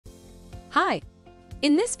Hi!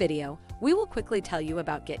 In this video, we will quickly tell you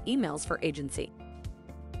about Get Emails for Agency.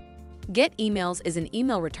 Get Emails is an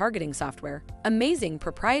email retargeting software, amazing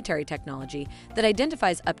proprietary technology that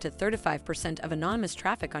identifies up to 35% of anonymous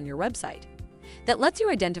traffic on your website. That lets you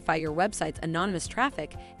identify your website's anonymous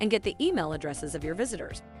traffic and get the email addresses of your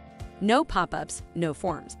visitors. No pop-ups, no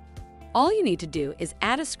forms. All you need to do is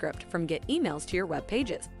add a script from Get Emails to your web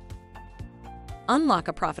pages. Unlock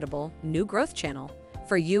a profitable, new growth channel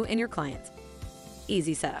for you and your clients.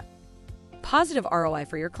 Easy setup. Positive ROI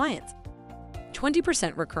for your clients.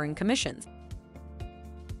 20% recurring commissions.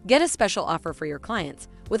 Get a special offer for your clients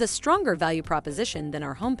with a stronger value proposition than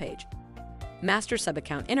our homepage. Master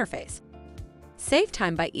sub-account interface. Save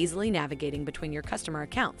time by easily navigating between your customer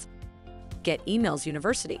accounts. Get Emails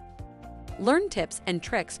University. Learn tips and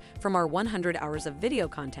tricks from our 100 hours of video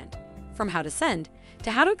content, from how to send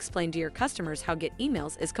to how to explain to your customers how Get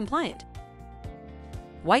Emails is compliant.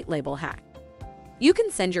 Whitelabel hack. You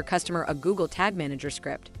can send your customer a Google Tag Manager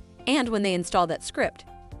script, and when they install that script,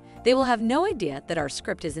 they will have no idea that our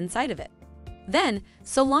script is inside of it. Then,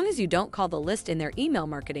 so long as you don't call the list in their email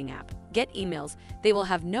marketing app, Get Emails, they will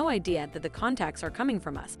have no idea that the contacts are coming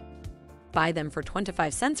from us. Buy them for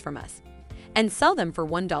 25 cents from us, and sell them for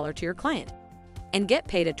 $1 to your client, and get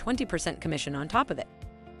paid a 20% commission on top of it.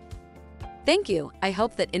 Thank you. I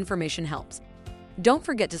hope that information helps. Don't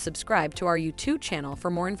forget to subscribe to our YouTube channel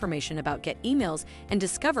for more information about Get Emails and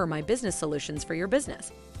discover my business solutions for your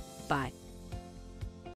business. Bye.